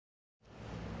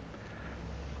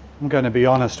I'm going to be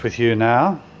honest with you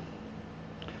now,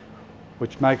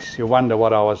 which makes you wonder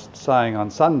what I was saying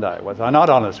on Sunday. Was I not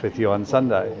honest with you on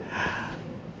Sunday?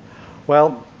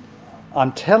 Well,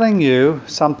 I'm telling you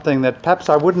something that perhaps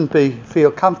I wouldn't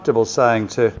feel comfortable saying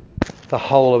to the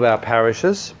whole of our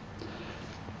parishes,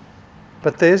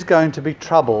 but there's going to be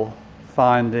trouble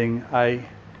finding a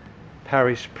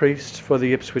parish priest for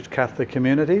the Ipswich Catholic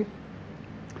community.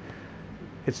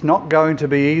 It's not going to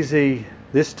be easy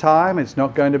this time. It's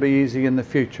not going to be easy in the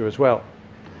future as well.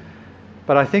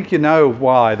 But I think you know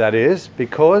why that is,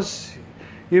 because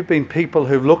you've been people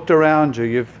who've looked around you.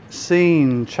 You've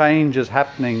seen changes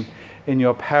happening in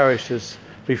your parishes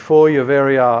before your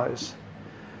very eyes.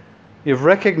 You've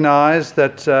recognised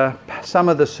that some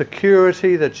of the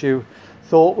security that you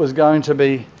thought was going to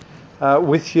be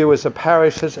with you as a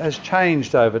parish has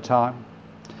changed over time.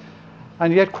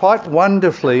 And yet quite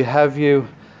wonderfully have you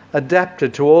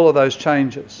adapted to all of those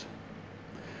changes.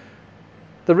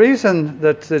 The reason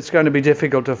that it's going to be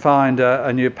difficult to find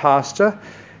a new pastor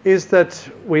is that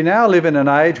we now live in an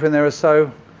age when there are so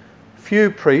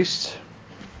few priests,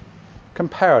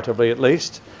 comparatively at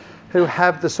least, who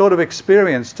have the sort of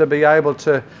experience to be able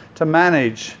to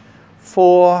manage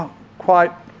 4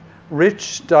 quite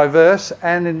rich, diverse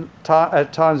and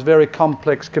at times very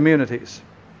complex communities.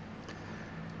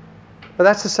 But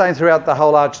that's the same throughout the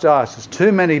whole Archdiocese.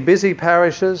 Too many busy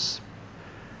parishes,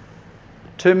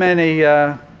 too many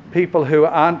people who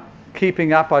aren't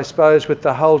keeping up, I suppose, with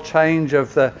the whole change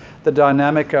of the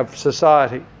dynamic of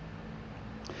society.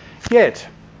 Yet,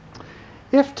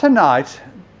 if tonight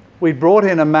we brought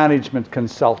in a management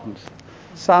consultant,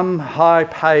 some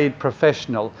high-paid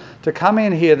professional, to come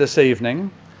in here this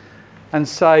evening and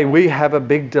say, we have a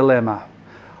big dilemma.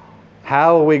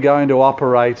 How are we going to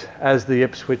operate as the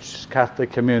Ipswich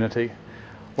Catholic community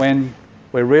when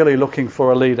we're really looking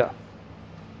for a leader?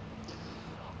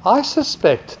 I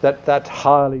suspect that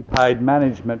highly paid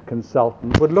management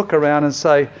consultant would look around and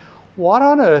say, what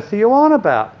on earth are you on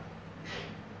about?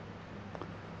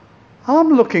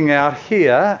 I'm looking out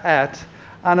here at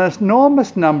an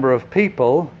enormous number of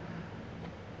people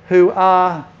who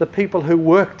are the people who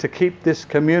work to keep this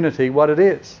community what it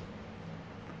is.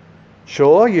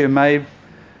 Sure, you may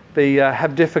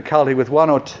have difficulty with 1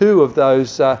 or 2 of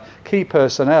those key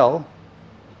personnel,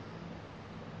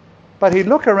 but he'd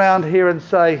look around here and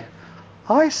say,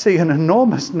 I see an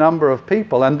enormous number of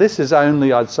people, and this is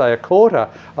only, I'd say, a quarter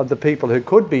of the people who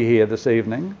could be here this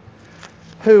evening,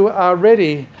 who are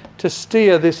ready to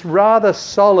steer this rather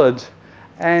solid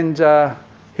and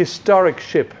historic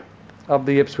ship of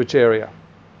the Ipswich area.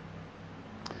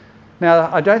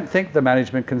 Now, I don't think the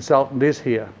management consultant is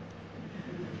here,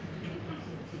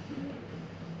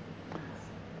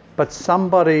 but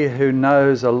somebody who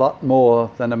knows a lot more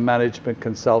than a management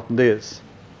consultant is.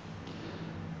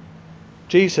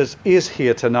 Jesus is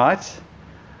here tonight,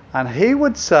 and he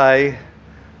would say,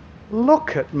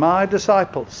 look at my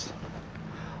disciples.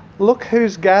 Look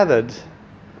who's gathered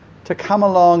to come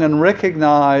along and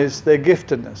recognise their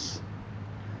giftedness.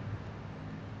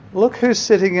 Look who's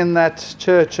sitting in that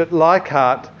church at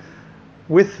Leichhardt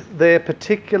with their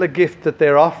particular gift that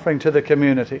they're offering to the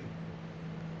community.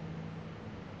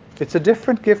 It's a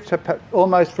different gift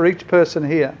almost for each person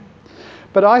here.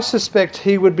 But I suspect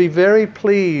he would be very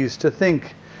pleased to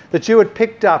think that you had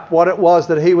picked up what it was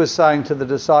that he was saying to the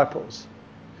disciples.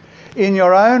 In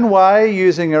your own way,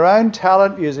 using your own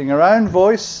talent, using your own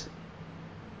voice,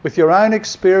 with your own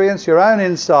experience, your own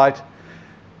insight,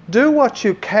 do what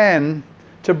you can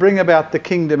to bring about the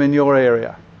kingdom in your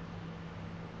area.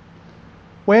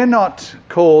 We're not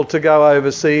called to go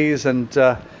overseas and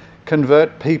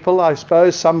convert people. I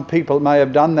suppose some people may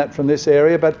have done that from this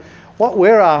area, but what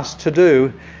we're asked to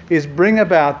do is bring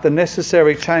about the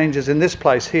necessary changes in this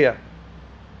place here.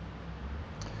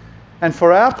 And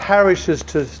for our parishes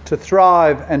to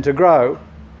thrive and to grow,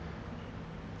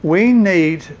 we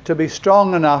need to be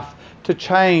strong enough to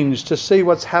change, to see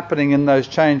what's happening in those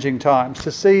changing times,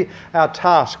 to see our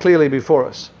task clearly before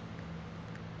us.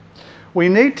 We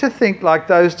need to think like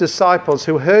those disciples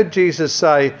who heard Jesus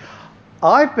say,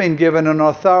 I've been given an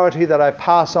authority that I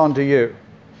pass on to you.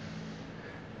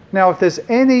 Now, if there's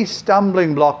any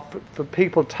stumbling block for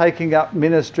people taking up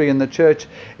ministry in the church,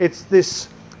 it's this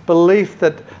belief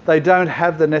that they don't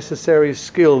have the necessary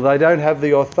skill, they don't have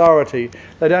the authority,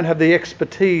 they don't have the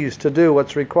expertise to do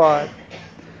what's required.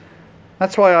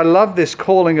 That's why I love this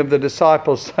calling of the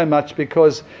disciples so much,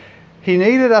 because he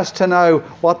needed us to know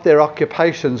what their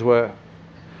occupations were.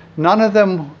 None of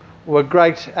them were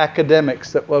great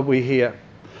academics that we hear.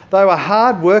 They were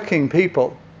hard-working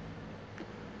people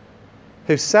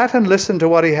who sat and listened to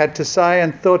what he had to say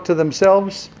and thought to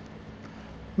themselves,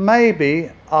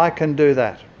 maybe I can do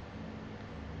that.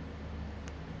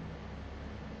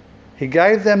 He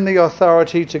gave them the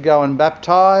authority to go and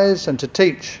baptise and to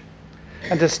teach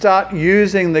and to start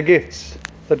using the gifts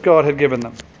that God had given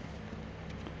them.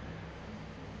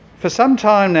 For some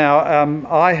time now,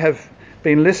 I have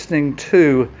been listening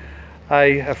to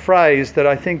a phrase that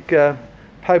I think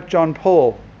St. John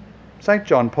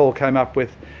Paul came up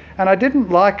with. And I didn't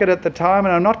like it at the time,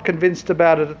 and I'm not convinced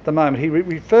about it at the moment. He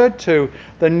referred to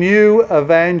the new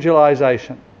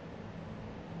evangelisation.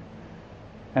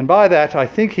 And by that, I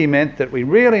think he meant that we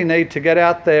really need to get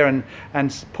out there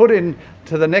and put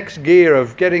into the next gear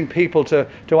of getting people to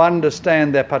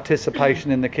understand their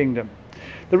participation in the kingdom.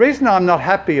 The reason I'm not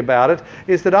happy about it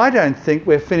is that I don't think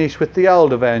we're finished with the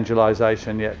old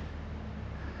evangelisation yet.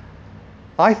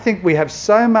 I think we have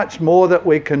so much more that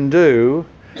we can do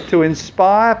to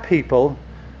inspire people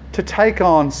to take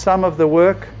on some of the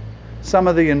work, some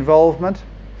of the involvement,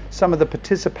 some of the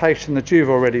participation that you've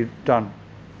already done.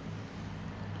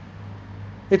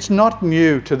 It's not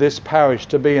new to this parish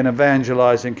to be an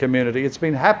evangelising community. It's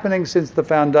been happening since the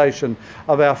foundation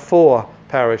of our 4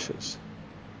 parishes.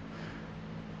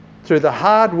 Through the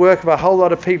hard work of a whole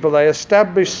lot of people, they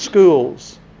established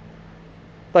schools.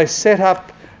 They set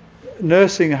up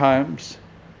nursing homes.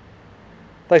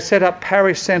 They set up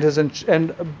parish centres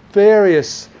and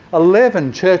various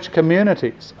 11 church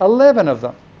communities, 11 of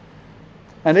them.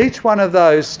 And each one of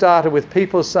those started with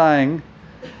people saying,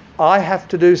 I have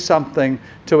to do something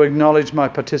to acknowledge my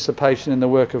participation in the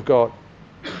work of God.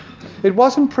 It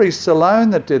wasn't priests alone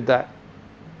that did that.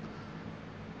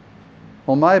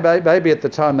 Or maybe at the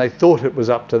time they thought it was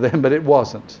up to them, but it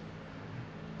wasn't.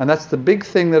 And that's the big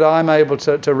thing that I'm able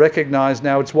to recognise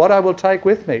now. It's what I will take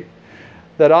with me.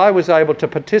 That I was able to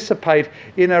participate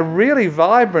in a really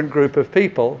vibrant group of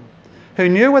people who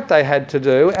knew what they had to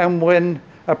do, and when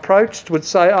approached would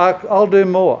say, I'll do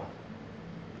more.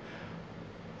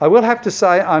 I will have to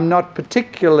say I'm not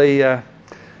particularly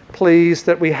pleased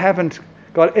that we haven't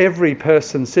got every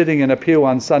person sitting in a pew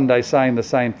on Sunday saying the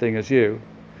same thing as you.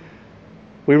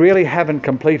 We really haven't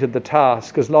completed the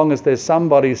task as long as there's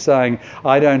somebody saying,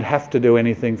 I don't have to do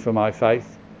anything for my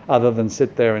faith other than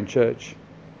sit there in church.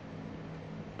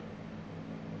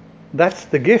 That's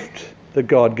the gift that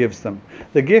God gives them.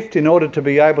 The gift in order to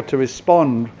be able to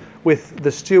respond with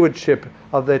the stewardship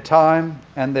of their time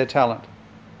and their talent.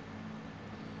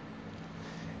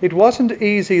 It wasn't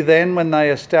easy then when they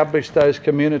established those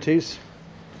communities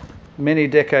many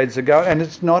decades ago, and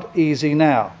it's not easy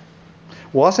now.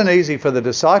 It wasn't easy for the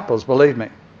disciples, believe me.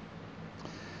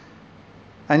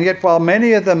 And yet, while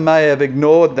many of them may have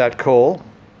ignored that call,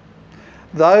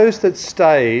 those that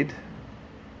stayed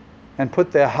and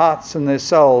put their hearts and their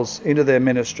souls into their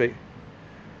ministry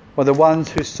were the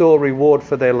ones who saw reward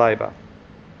for their labour.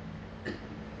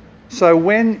 So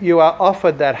when you are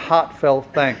offered that heartfelt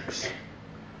thanks,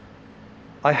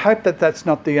 I hope that that's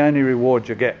not the only reward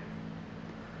you get.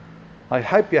 I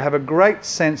hope you have a great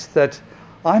sense that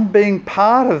I'm being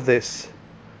part of this.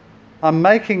 I'm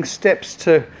making steps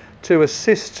to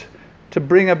assist, to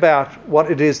bring about what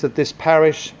it is that this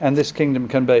parish and this kingdom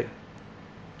can be.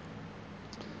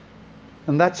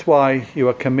 And that's why you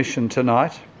are commissioned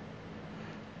tonight,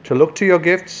 to look to your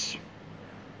gifts,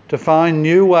 to find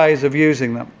new ways of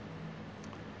using them,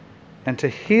 and to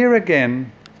hear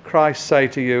again Christ say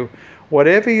to you,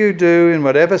 whatever you do in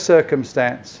whatever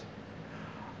circumstance,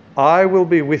 I will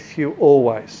be with you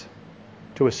always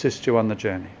to assist you on the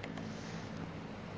journey.